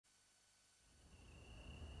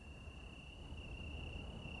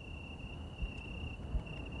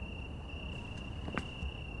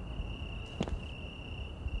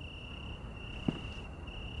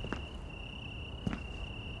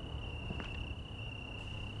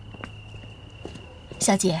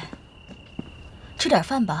小姐，吃点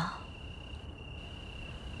饭吧。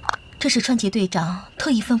这是川崎队长特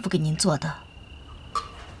意吩咐给您做的。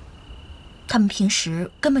他们平时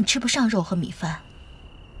根本吃不上肉和米饭。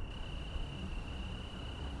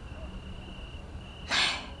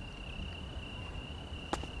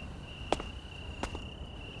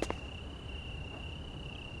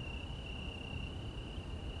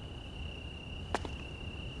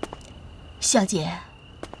小姐。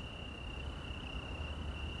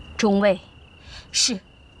中尉。是，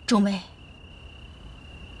中尉。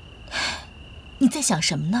你在想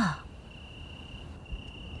什么呢？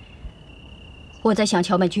我在想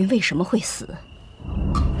桥本君为什么会死。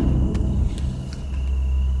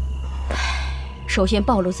首先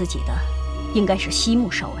暴露自己的，应该是西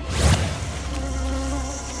木少尉。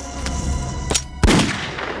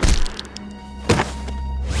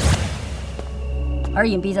而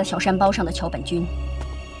隐蔽在小山包上的桥本君，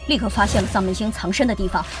立刻发现了丧门星藏身的地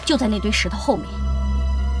方就在那堆石头后面，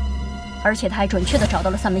而且他还准确地找到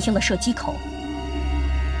了丧门星的射击口。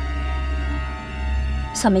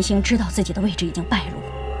丧门星知道自己的位置已经败露，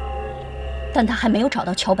但他还没有找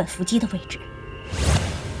到桥本伏击的位置。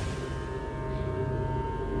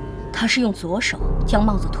他是用左手将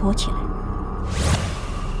帽子托起来，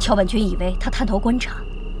桥本君以为他探头观察，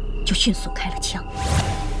就迅速开了枪。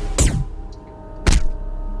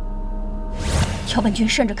桥本君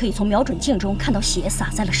甚至可以从瞄准镜中看到血洒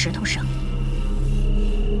在了石头上。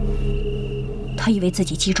他以为自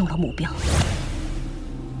己击中了目标，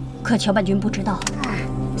可桥本君不知道，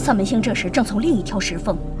丧门星这时正从另一条石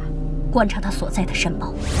缝观察他所在的山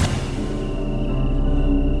包。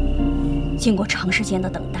经过长时间的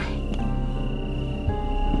等待，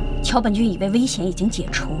桥本君以为危险已经解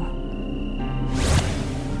除，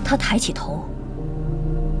他抬起头，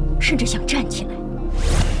甚至想站起来。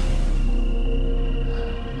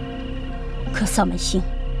可丧门星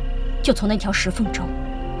就从那条石缝中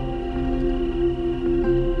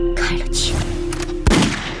开了枪。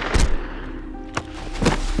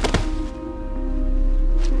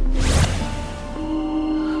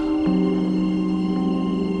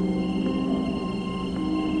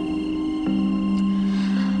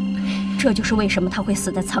这就是为什么他会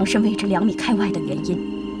死在藏身位置2米开外的原因。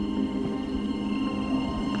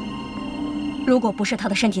如果不是他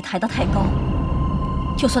的身体抬得太高，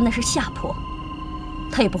就算那是下坡，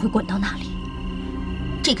他也不会滚到那里。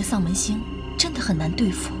这个丧门星真的很难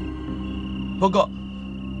对付。报告，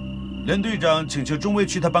连队长请求中尉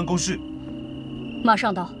去他办公室。马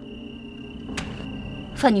上到。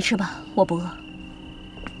饭你吃吧，我不饿。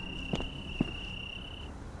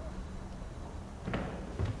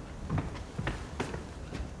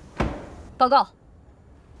报告。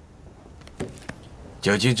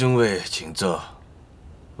交接中尉，请坐。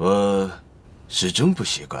我始终不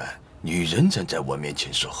习惯女人站在我面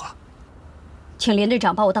前说话。请连队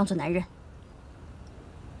长把我当作男人。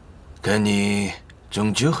看你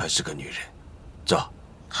终究还是个女人。坐。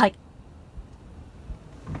嗨。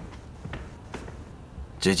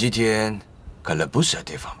这几天看了不少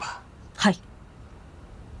地方吧？嗨。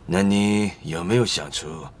那你有没有想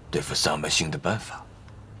出对付丧门星的办法？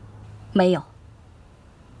没有。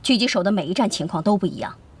狙击手的每一战情况都不一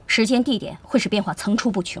样，时间地点会使变化层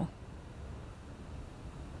出不穷。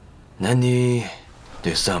那你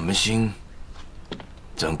对丧门星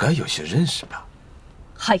总该有些认识吧？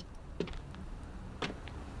嗨。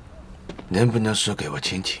能不能说给我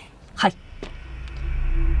听听？嗨。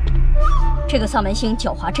这个丧门星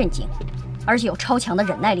狡猾镇静，而且有超强的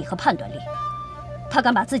忍耐力和判断力。他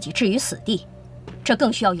敢把自己置于死地，这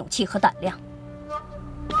更需要勇气和胆量。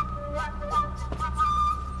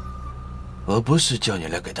我不是叫你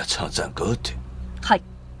来给他唱赞歌的。嗨。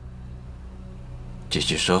继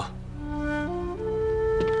续说。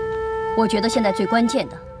我觉得现在最关键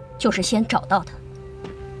的就是先找到他。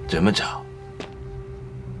怎么找？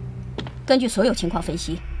根据所有情况分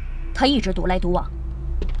析，他一直独来独往，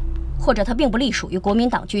或者他并不隶属于国民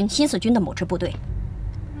党军新四军的某支部队。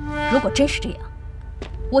如果真是这样，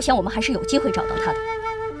我想我们还是有机会找到他的。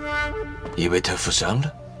以为他负伤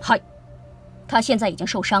了？嗨。他现在已经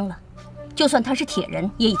受伤了，就算他是铁人，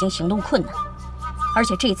也已经行动困难，而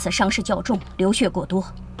且这次伤势较重，流血过多，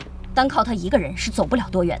单靠他一个人是走不了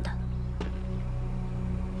多远的。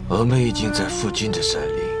我们已经在附近的山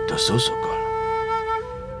里都搜索过了。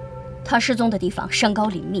他失踪的地方山高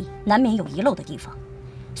林密，难免有遗漏的地方，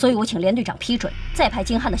所以我请连队长批准，再派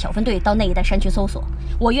精悍的小分队到那一带山区搜索。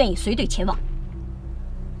我愿意随队前往。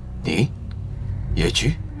你也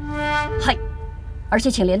去？嗨。而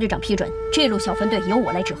且请连队长批准，这路小分队由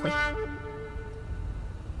我来指挥。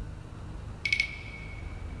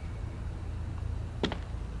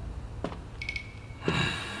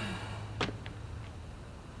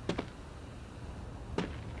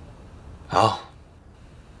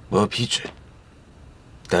我批准。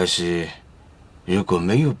但是，如果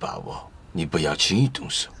没有把握，你不要轻易动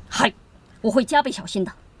手。嗨，我会加倍小心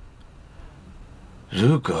的。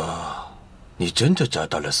如果你真的找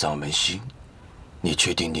到了丧门星，你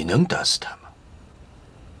确定你能打死他吗？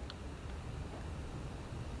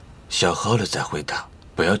想好了再回答，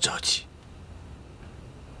不要着急。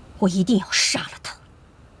我一定要杀了他。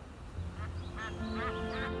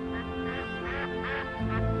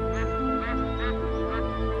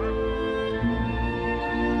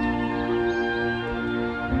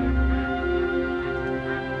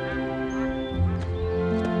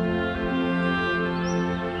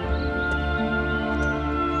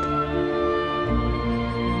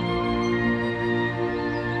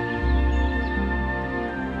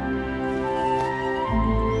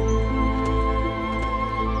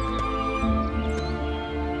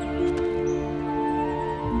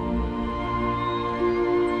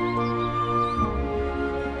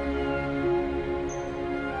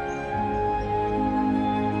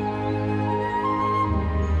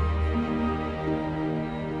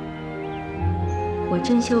我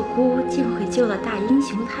郑秀姑竟会救了大英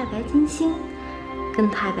雄太白金星，跟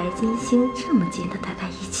太白金星这么近的待在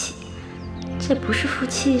一起，这不是福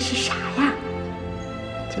气是啥呀？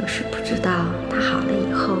就是不知道他好了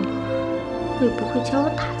以后会不会教我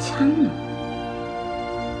打枪呢？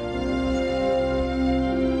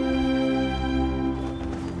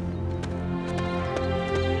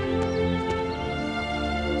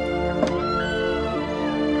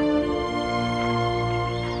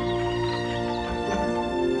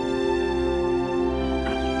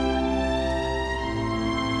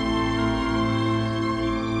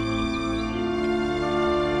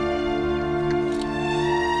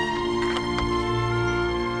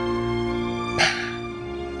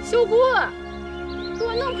秀姑，给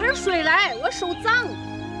我弄盆水来，我手脏。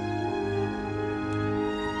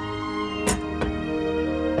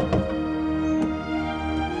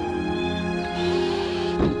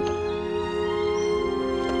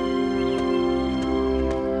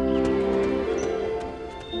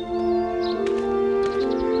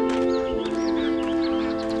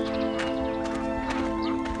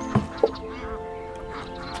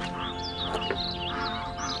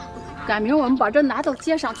赶明儿我们把这拿到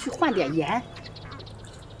街上去换点盐。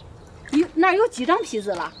你那儿有几张坯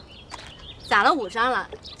子了？攒了5张了，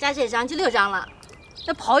加这张就6张了。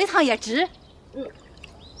那跑一趟也值。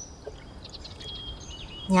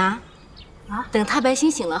娘，等太白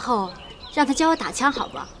星醒了后，让他教我打枪，好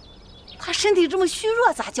不？他身体这么虚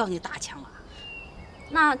弱，咋教你打枪啊？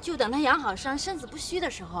那就等他养好伤、身子不虚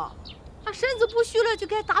的时候。他身子不虚了，就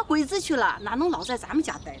该打鬼子去了，哪能老在咱们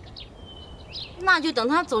家待着？那就等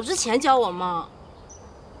他走之前教我嘛。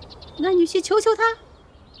那你去求求他。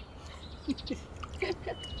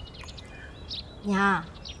娘，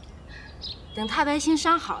等太白星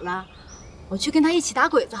伤好了，我去跟他一起打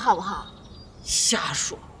鬼子，好不好？瞎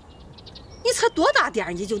说！你才多大点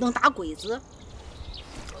儿，你就能打鬼子？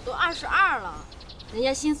我都22了，人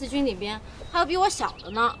家新四军里边还有比我小的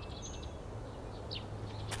呢。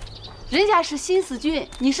人家是新四军，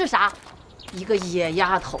你是啥？一个野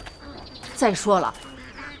丫头。再说了，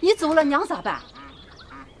你走了，娘咋办？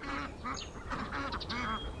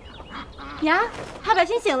娘，太白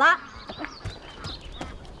星醒了。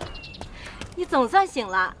你总算醒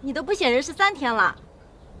了，你都不省人事3天了。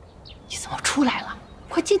你怎么出来了？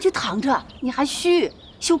快进去躺着，你还虚。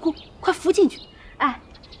秀姑，快扶进去。哎，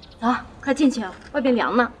走，快进去，外边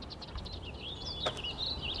凉呢。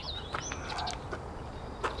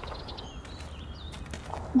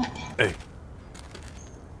慢点。哎。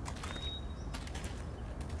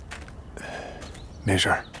没事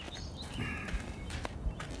儿，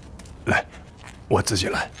来，我自己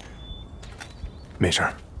来，没事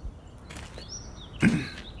儿。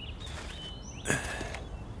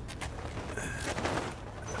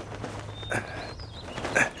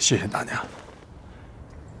谢谢大娘。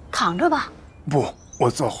躺着吧。不，我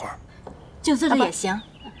坐会儿。就坐着也行，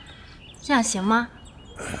这样行吗？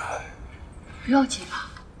不要紧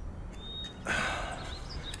吧？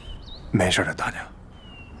没事的，大娘。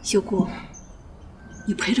秀姑。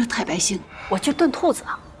你陪着太白星，我去炖兔子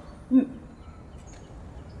啊。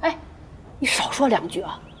哎，你少说2句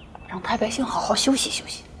啊，让太白星好好休息休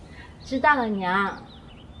息。知道了，娘。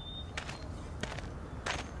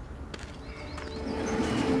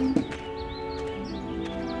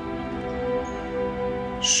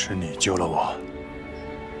是你救了我。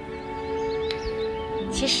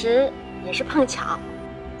其实也是碰巧，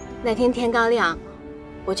那天天刚亮，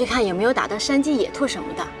我去看有没有打到山鸡、野兔什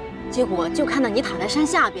么的。结果就看到你躺在山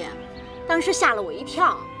下边，当时吓了我一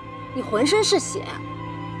跳，你浑身是血，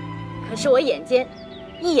可是我眼尖，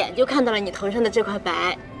一眼就看到了你头上的这块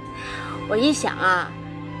白。我一想啊，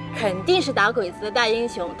肯定是打鬼子的大英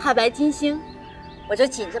雄太白金星，我就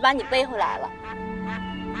紧着把你背回来了。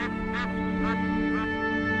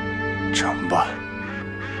成吧。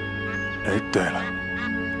哎，对了，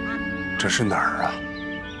这是哪儿啊？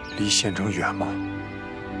离县城远吗？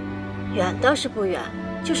远倒是不远，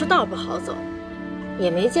就是道不好走，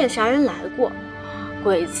也没见啥人来过。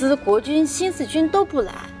鬼子、国军、新四军都不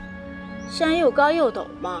来，山又高又陡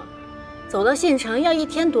嘛，走到县城要1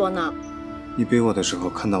天多呢。你背我的时候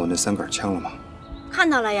看到我那3杆枪了吗？看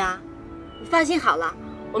到了呀，你放心好了，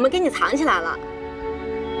我们给你藏起来了。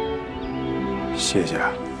谢谢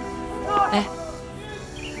啊。哎，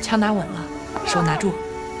枪拿稳了，手拿住。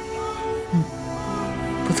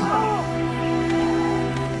不错，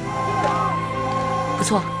不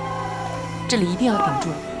错，这里一定要顶住。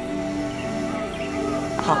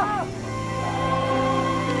好。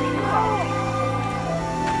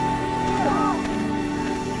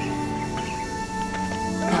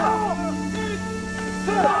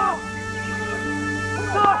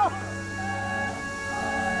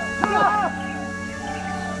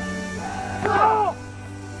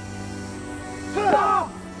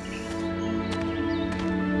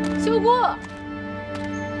秀姑，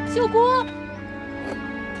秀姑，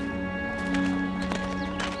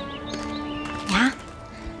娘，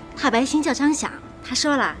太白星叫张响，他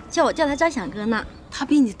说了叫我叫他张响哥呢。他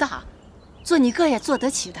比你大，做你哥也做得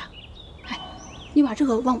起的。哎，你把这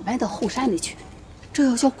个往埋到后山里去，这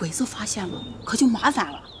要叫鬼子发现了，可就麻烦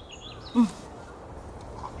了。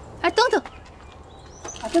哎，等等，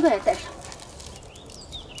把这个也带上。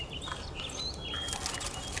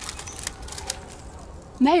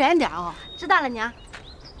埋远点哦。知道了，娘。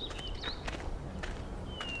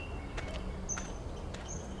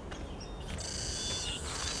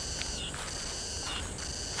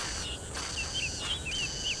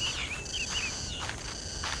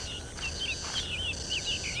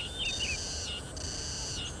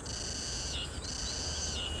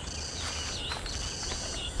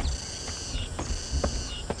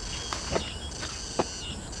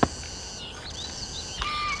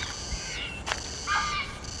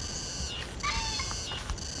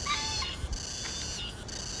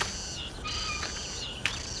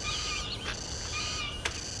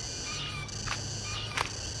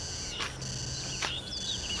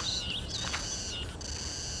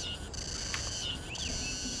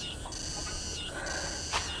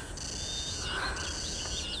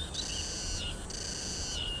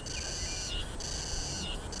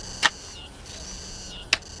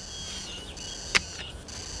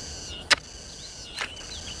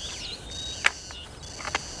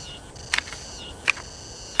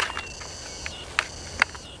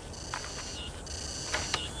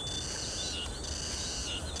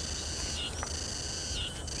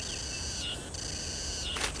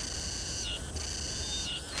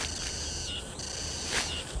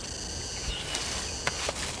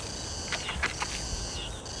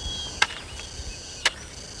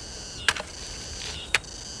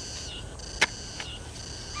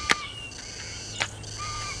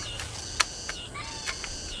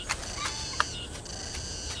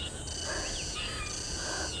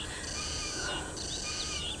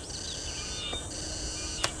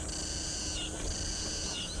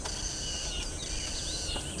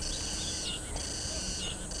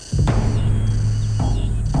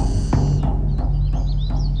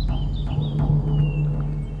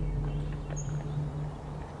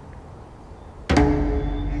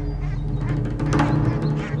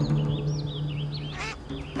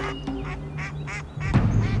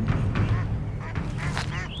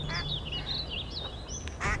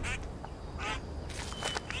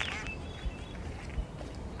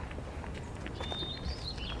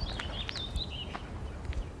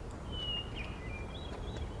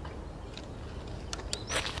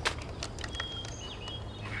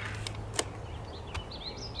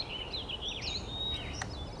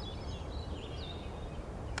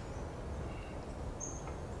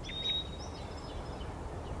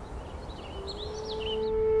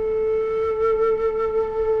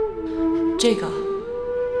这个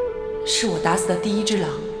是我打死的第1只狼。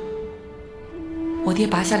我爹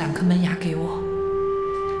拔下2颗门牙给我，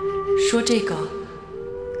说这个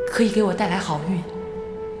可以给我带来好运，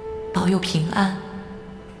保佑平安。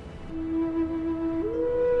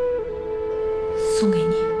送给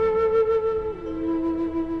你。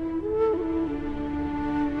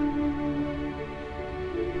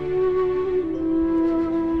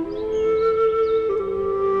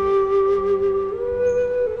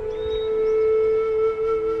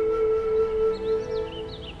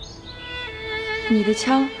你的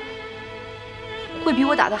枪会会比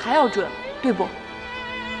我打的还要准，对不？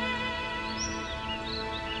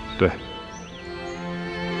对。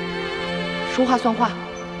说话算话。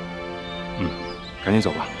赶紧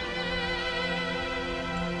走吧。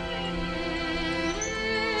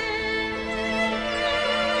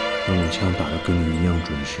等我枪打得跟你一样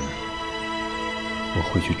准时，我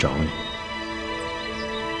会去找你。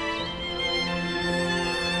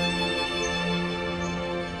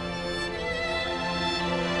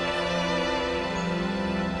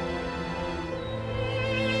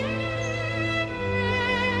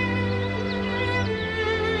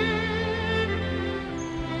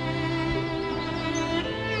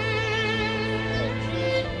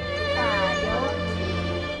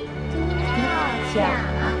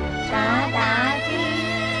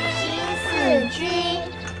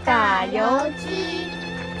打游击，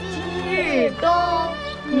今日东，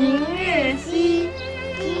明日西，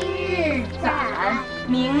今日斩，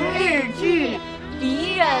明日拒。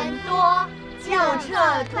敌人多就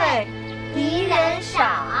撤退，敌人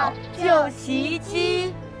少就袭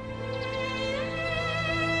击。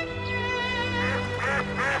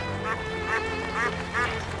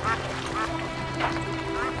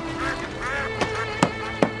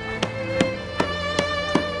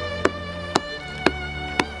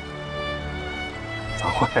砸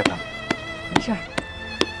坏了。没事儿。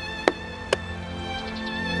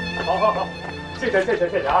好，谢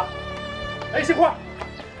谢啊！哎，杏花，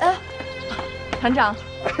哎，团长，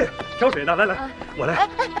挑水呢，来，我来。哎，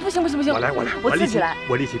不行，我来，我自己来。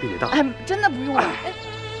我力气比你大。哎，真的不用了。哎，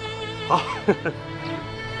好，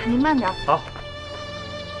您慢点。好。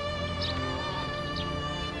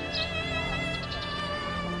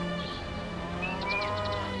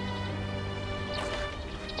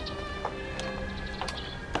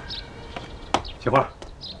杏花。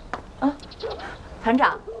啊，团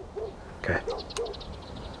长。给。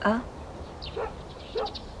啊。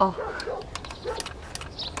哦。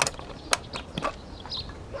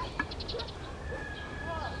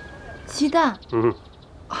鸡蛋。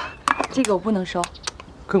这个我不能收。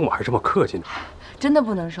跟我还这么客气呢。真的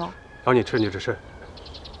不能收。让你吃你就吃。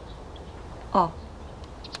哦。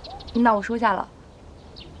那我收下了。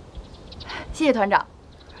谢谢团长。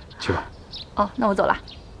去吧。哦，那我走了。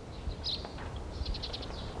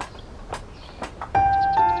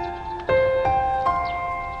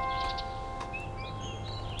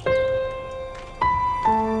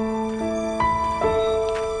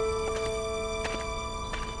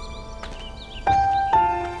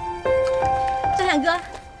哥，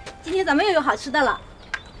今天咱们又有好吃的了。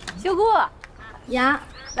秀姑呀，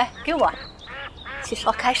来给我去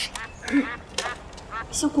烧开水。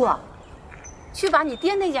秀姑，去把你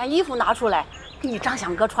爹那件衣服拿出来，给你张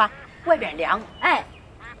响哥穿，外边凉。哎，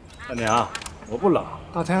大娘，我不冷，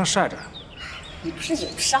大太阳晒着。你不是有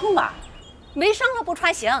伤吗？没伤了不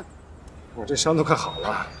穿行。我这伤都快好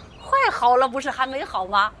了。快好了不是还没好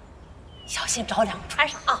吗？小心着凉，穿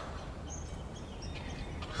上啊。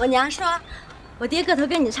我娘说。我爹个头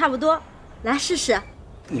跟你差不多，来试试。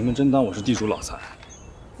你们真当我是地主老财？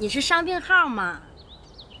你是伤病号吗？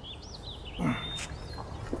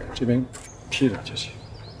这边披着就行。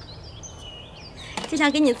就像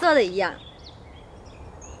给你做的一样。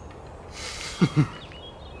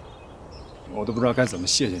我都不知道该怎么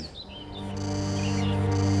谢谢你。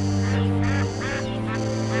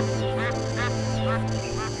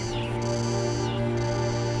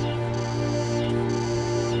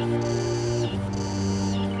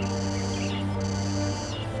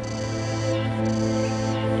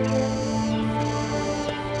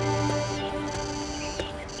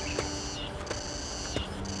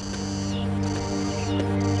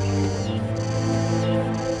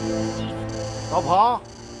老彭，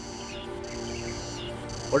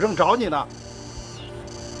我正找你呢。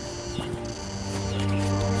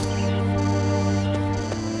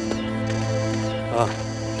啊，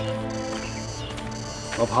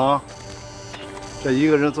老彭，这一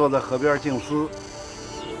个人坐在河边静思，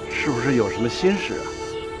是不是有什么心事啊？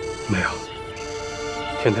没有，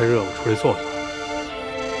天太热，我出来坐坐。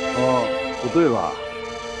哦，不对吧？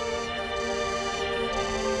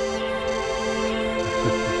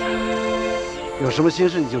有什么心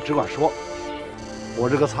事你就只管说，我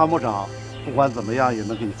这个参谋长不管怎么样也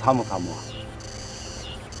能给你参谋参谋。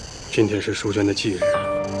今天是淑娟的忌日，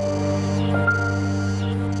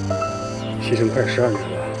牺牲快12年了，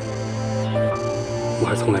我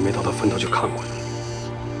还从来没到她坟头去看过呢。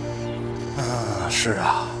是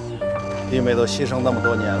啊，弟妹都牺牲那么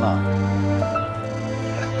多年了，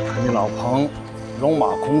可你老彭戎马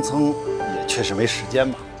空匆，也确实没时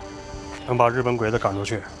间吧？等把日本鬼子赶出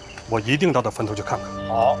去。我一定到他坟头去看看。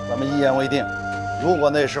好，咱们一言为定。如果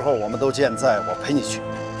那时候我们都健在，我陪你去。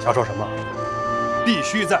瞎说什么？必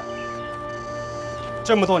须在。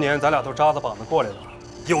这么多年，咱俩都扎着膀子过来了，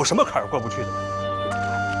有什么坎儿过不去的？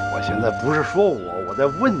我现在不是说我在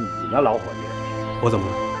问你呢，老伙计。我怎么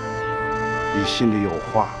了？你心里有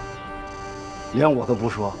话，连我都不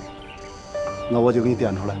说，那我就给你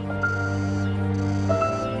点出来。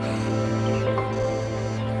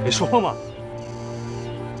你说嘛。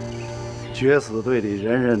决死队里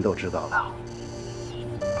人人都知道的，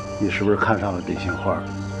你是不是看上了李杏花，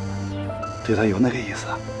对她有那个意思？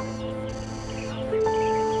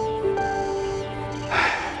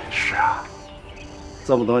哎，是啊，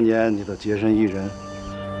这么多年你都洁身一人，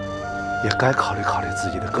也该考虑考虑自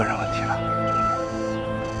己的个人问题了。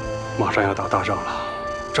马上要打大仗了，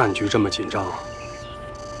战局这么紧张，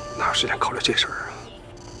哪有时间考虑这事儿啊？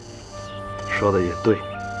说的也对。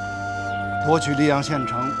夺取溧阳县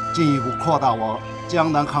城，进一步扩大我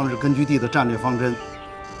江南抗日根据地的战略方针，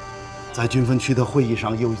在军分区的会议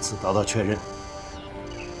上又一次得到确认。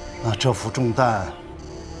那这负重担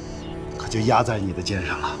可就压在你的肩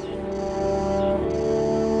上了。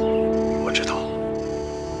我知道。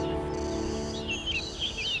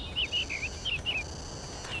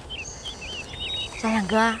家长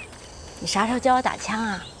哥，你啥时候教我打枪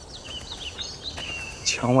啊？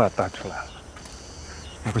枪我也带出来了。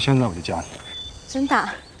要不现在我就教你。真的？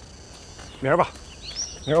明儿吧，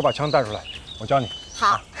明儿我把枪带出来，我教你。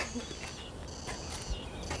好。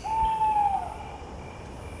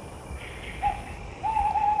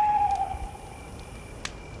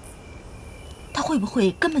他会不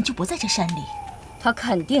会根本就不在这山里？他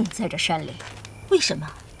肯定在这山里。为什么？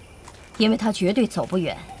因为他绝对走不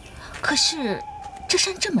远。可是这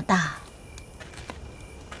山这么大，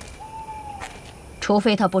除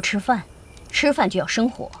非他不吃饭。吃饭就要生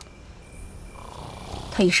火，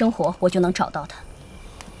他一生火，我就能找到他。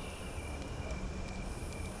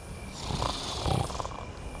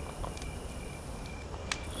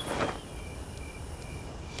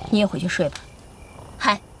你也回去睡吧。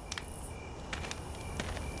嗨。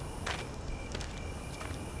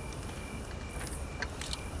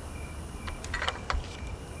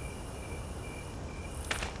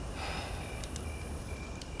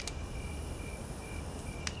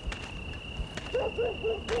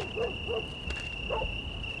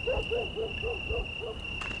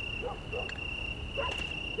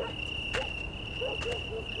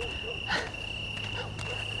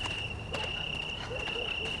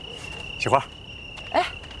喜花，哎，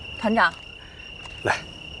团长，来。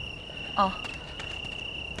哦，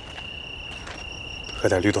喝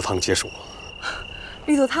点绿豆汤解暑。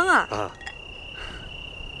绿豆汤啊？啊。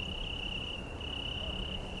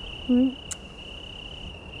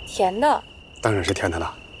甜的。当然是甜的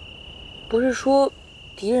了。不是说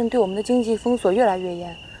敌人对我们的经济封锁越来越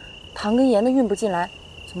严，糖跟盐都运不进来，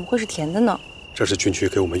怎么会是甜的呢？这是军区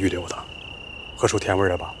给我们预留的，喝出甜味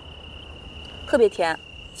了吧？特别甜，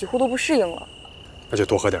几乎都不适应了。那就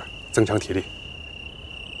多喝点，增强体力。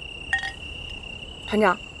团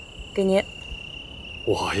长，给您。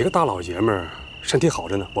我一个大老爷们儿，身体好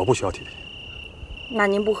着呢，我不需要体力。那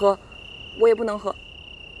您不喝，我也不能喝。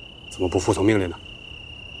怎么不服从命令呢？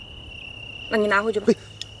那你拿回去吧。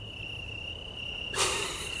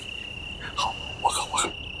好，我喝。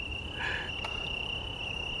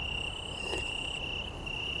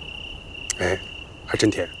哎，还真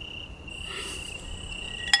甜。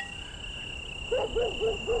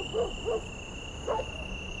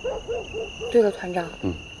对了，团长，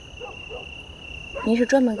您是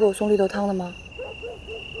专门给我送绿豆汤的吗？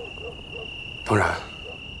当然。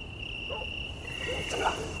怎么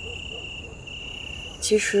了？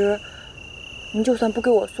其实，您就算不给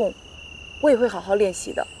我送，我也会好好练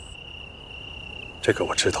习的。这个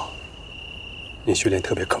我知道，你训练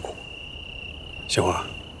特别刻苦。杏花，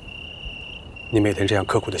你每天这样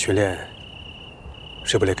刻苦的训练，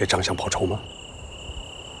是为了给长相报仇吗？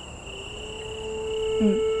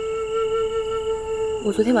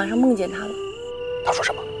我昨天晚上梦见他了。他说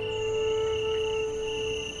什么？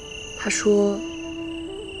他说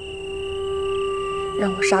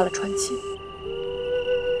让我杀了传奇。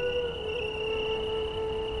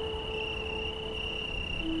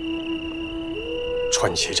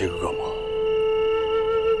传奇这个恶魔，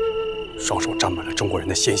双手沾满了中国人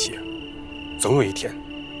的鲜血，总有一天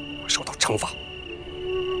会受到惩罚。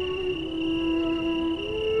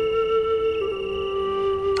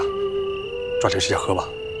抓紧时间喝吧，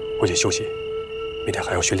回去休息，明天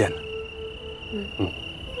还要训练呢。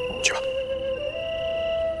去吧。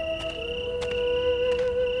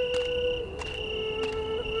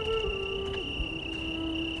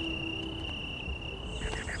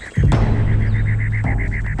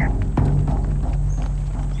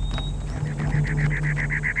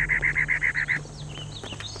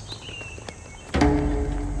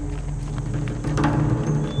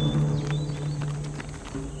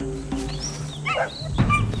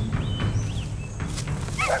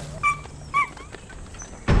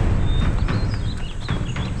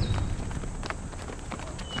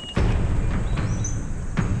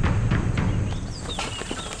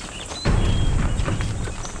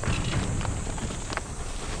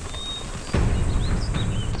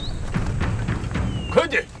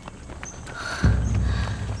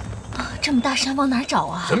大山往哪儿找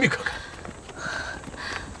啊？神秘可看。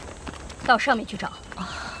到上面去找。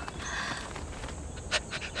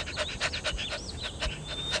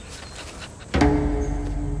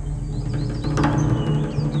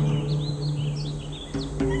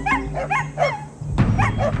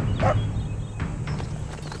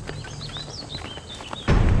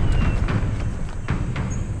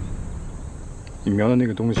你瞄的那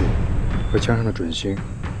个东西和枪上的准星，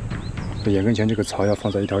和眼跟前这个槽要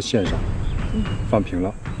放在一条线上，放平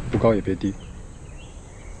了，不高也别低，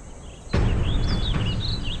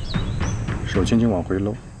手轻轻往回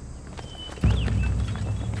搂，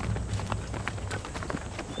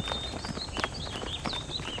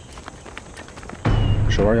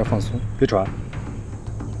手腕要放松，别抓，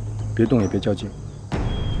别动也别较劲。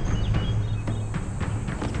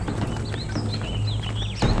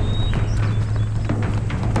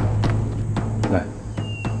来，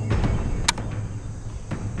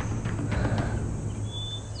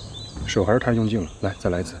手还是太用劲了，来，再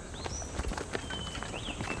来一次。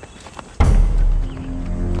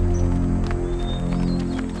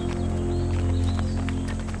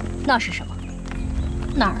那是什么？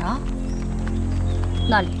哪儿啊？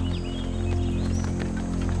那里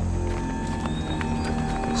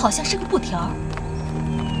好像是个布条。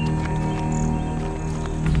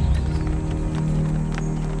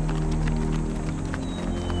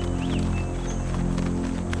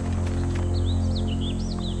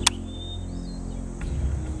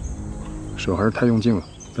手还是太用劲了，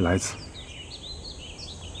再来一次。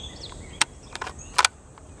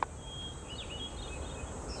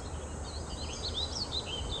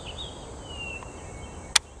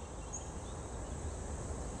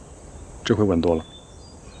这回稳多了。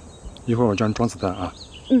一会儿我叫你装子弹啊。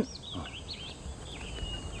嗯。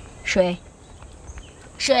水。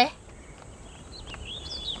水。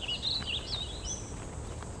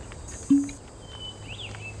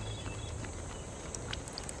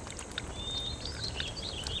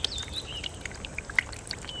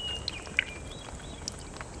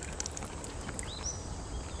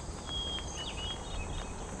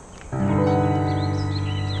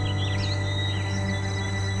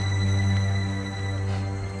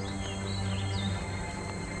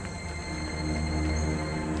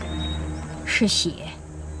是血，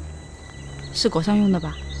是狗上用的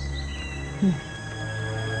吧？嗯，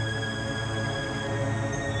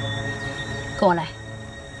跟我来。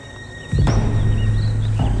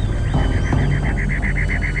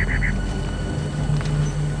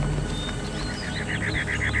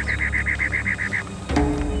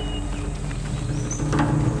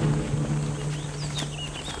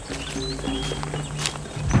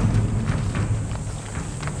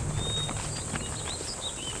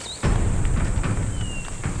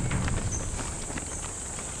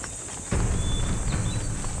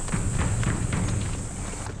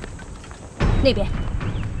那边，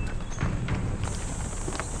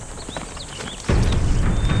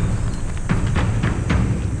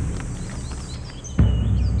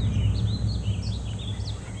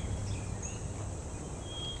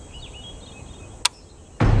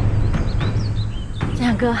建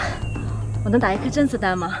阳哥，我能打一颗真子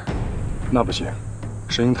弹吗？那不行，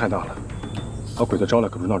声音太大了，把鬼子招来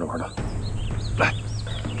可不是闹着玩的。来，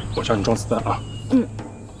我教你装子弹啊。嗯。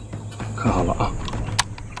看好了啊。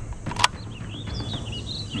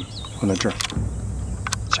放在这儿，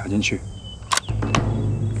卡进去。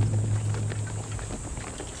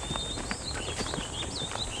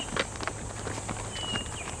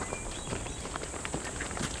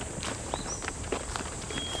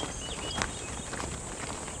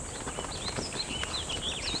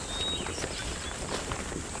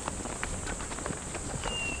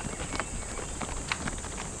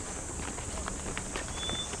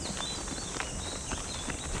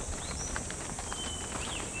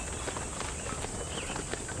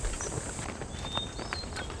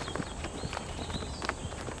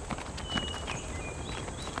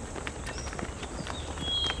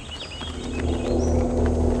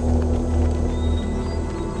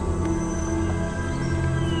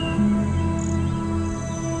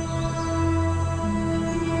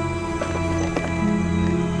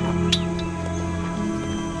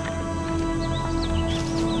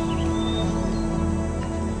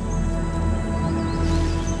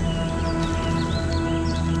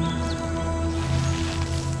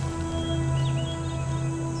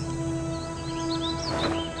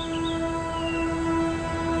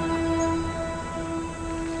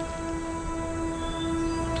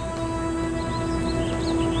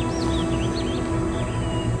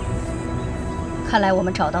看来我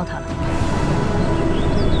们找到他了。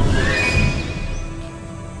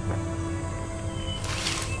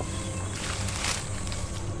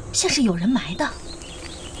像是有人埋的。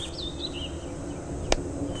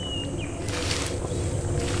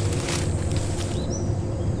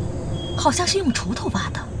好像是用锄头挖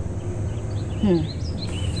的。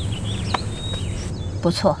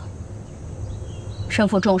不错。身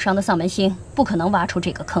负重伤的丧门星不可能挖出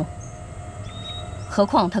这个坑，何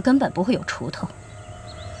况他根本不会有锄头。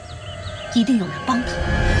一定有人帮他。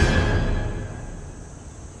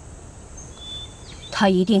他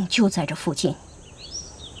一定就在这附近，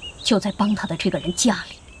就在帮他的这个人家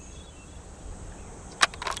里。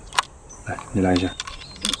来，你来一下。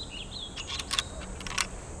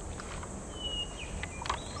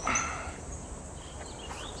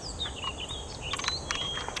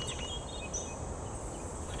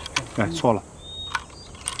哎，错了。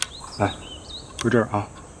来，搁这儿啊。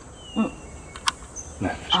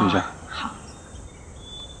来，试一下。好。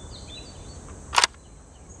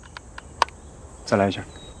再来一下。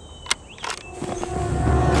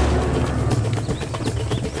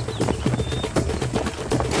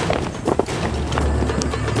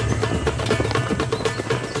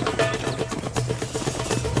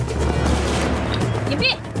隐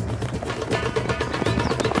蔽。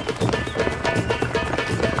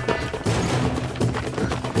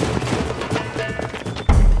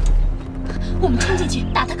我们冲进去，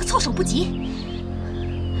打他个措手不及。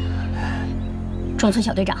中村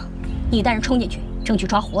小队长，你带人冲进去，争取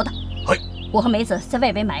抓活的。嘿，我和梅子在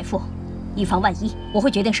外围埋伏，以防万一，我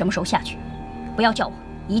会决定什么时候下去。不要叫我，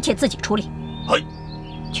一切自己处理。嘿，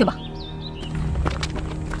去吧。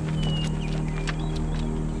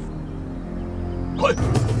嘿。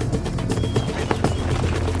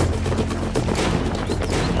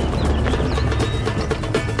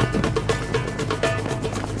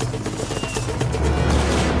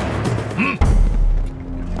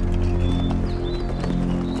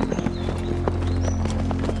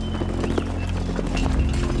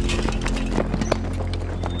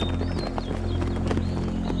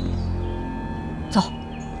走。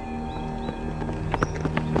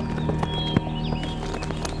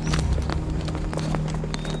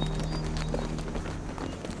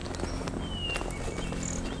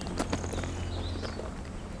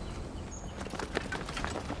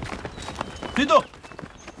别动！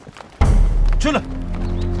去了，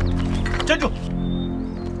站住！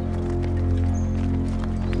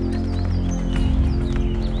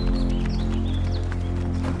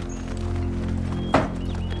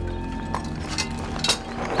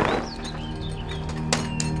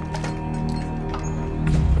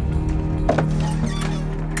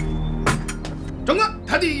长官，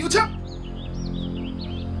台底有枪！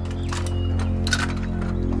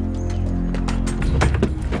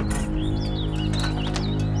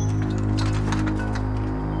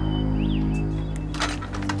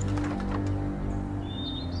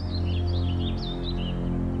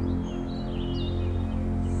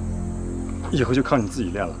以后就靠你自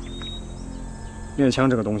己练了。练枪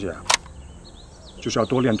这个东西啊，就是要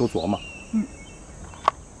多练多琢磨。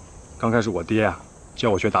刚开始我爹啊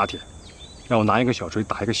教我学打铁，让我拿一个小锤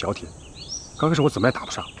打一个小铁。刚开始我怎么也打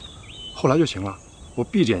不上，后来就行了。我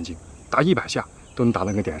闭着眼睛打100下都能打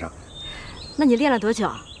那个点上。那你练了多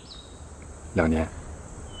久2年。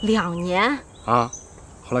2年啊，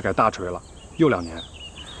后来改大锤了，又2年。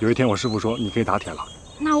有一天我师傅说你可以打铁了。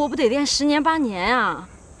那我不得练10年8年啊？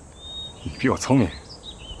你比我聪明，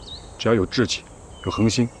只要有志气，有恒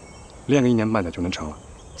心，练个1年半载就能成了。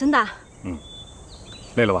真的？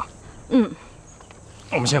累了吧？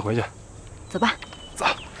我们先回去。走吧。走。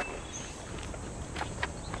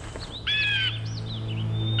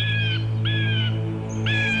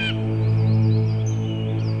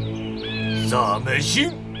萨门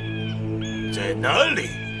星在哪里？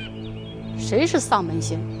谁是丧门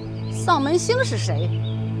星？丧门星是谁？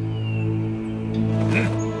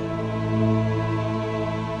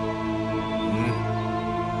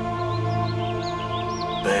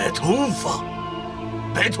白头发，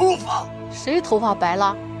白头发。谁头发白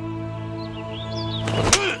了？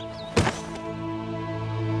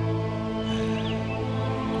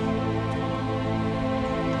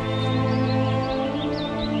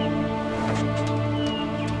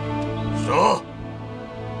说，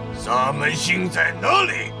萨门星在哪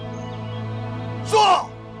里？说。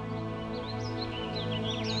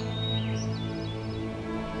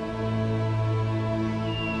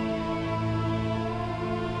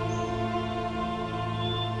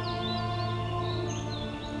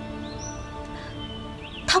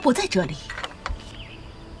他不在这里。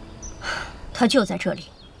他就在这里，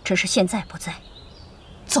只是现在不在。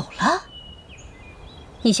走了？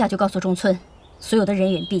你下去告诉中村，所有的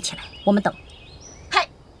人员闭起来，我们等。嗨。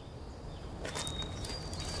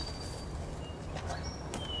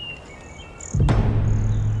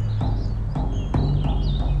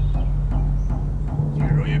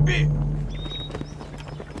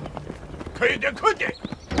点，快点！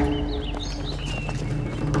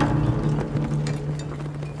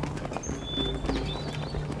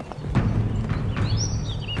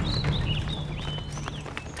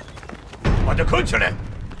把它捆起来！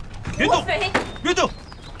别动！别动！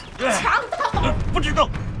强盗！不许动！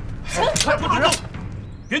不许动！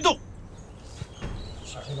别动！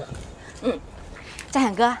小心点。大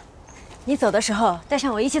显哥，你走的时候带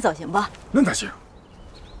上我一起走行不？那咋行？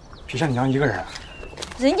皮夏你娘一个人，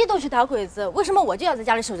人家都去打鬼子，为什么我就要在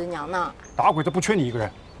家里守着娘呢？打鬼子不缺你一个人。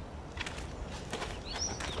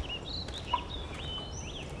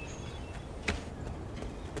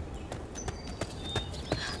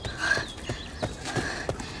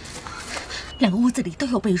两个屋子里都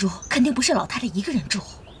有被褥，肯定不是老太太一个人住。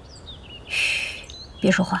嘘，别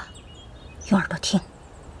说话，用耳朵听。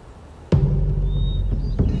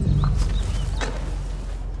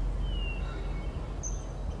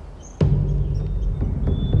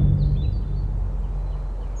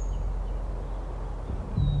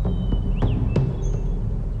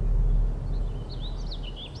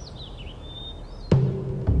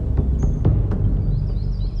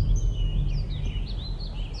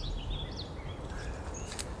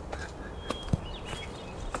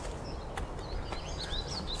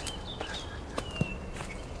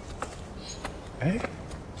哎，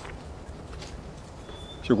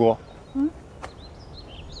秀姑，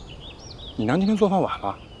你娘今天做饭晚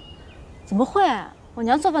了？怎么会？我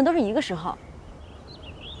娘做饭都是一个时候。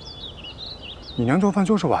你娘做饭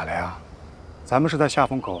就是晚了呀。咱们是在下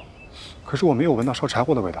风口，可是我没有闻到烧柴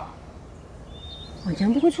火的味道。我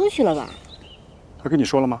娘不会出去了吧？她跟你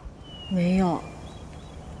说了吗？没有，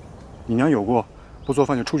你娘有过不做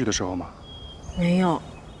饭就出去的时候吗？没有。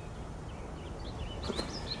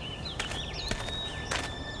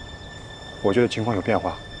我觉得情况有变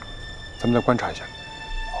化，咱们再观察一下。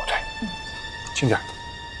哦，对，轻点。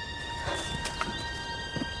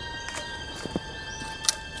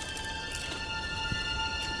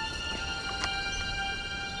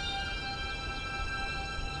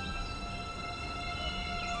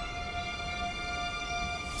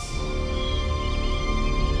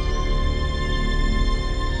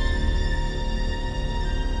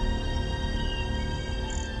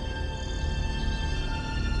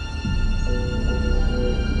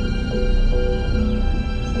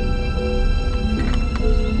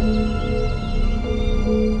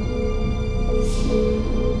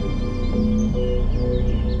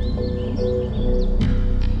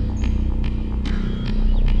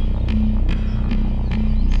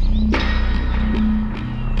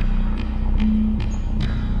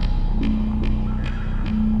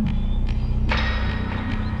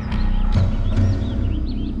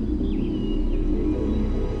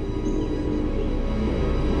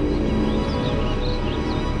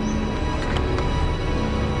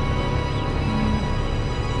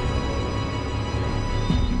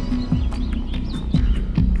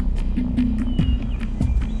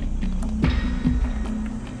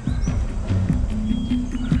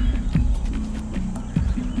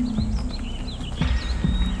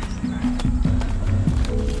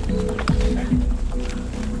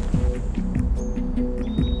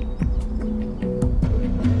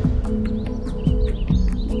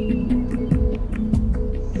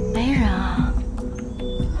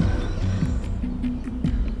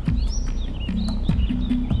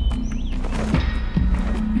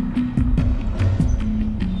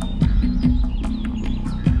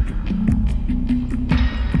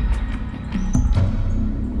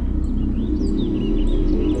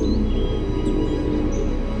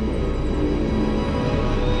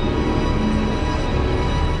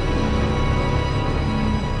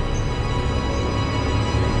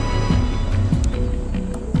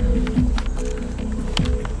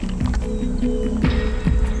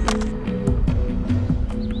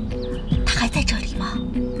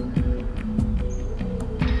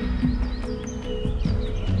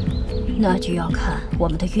那就要看我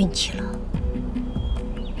们的运气了。